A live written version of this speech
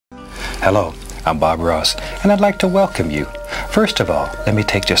Hello, I'm Bob Ross, and I'd like to welcome you. First of all, let me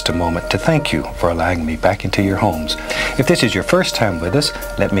take just a moment to thank you for allowing me back into your homes. If this is your first time with us,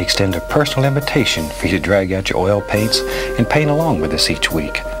 let me extend a personal invitation for you to drag out your oil paints and paint along with us each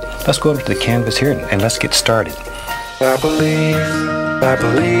week. Let's go over to the canvas here and let's get started. I believe,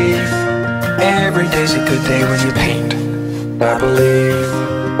 every day's a good day when you paint. I believe,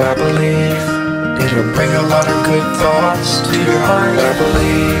 it'll bring a lot of good thoughts to your heart.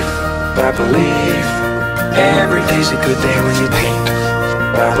 I believe, every day's a good day when you paint.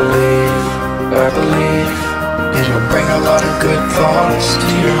 I believe, it'll bring a lot of good thoughts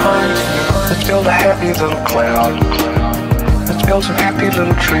to your heart. Let's build a happy little cloud. Let's build some happy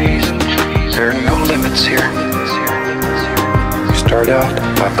little trees. There are no limits here. Start out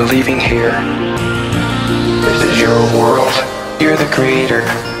by believing here. This is your world. You're the creator.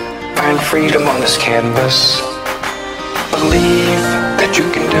 Find freedom on this canvas. Believe that you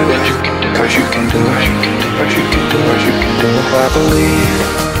can do it. Cause you can do it. Cause you can do it. You can do it. I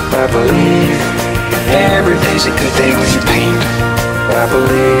believe. Every day's a good day when you paint. I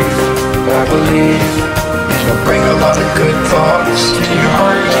believe. It'll bring a lot of good thoughts to your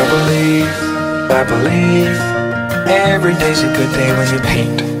heart. I believe. Every day's a good day when you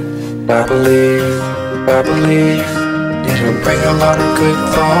paint. I believe. It'll bring a lot of good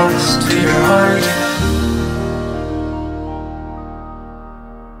thoughts to your heart.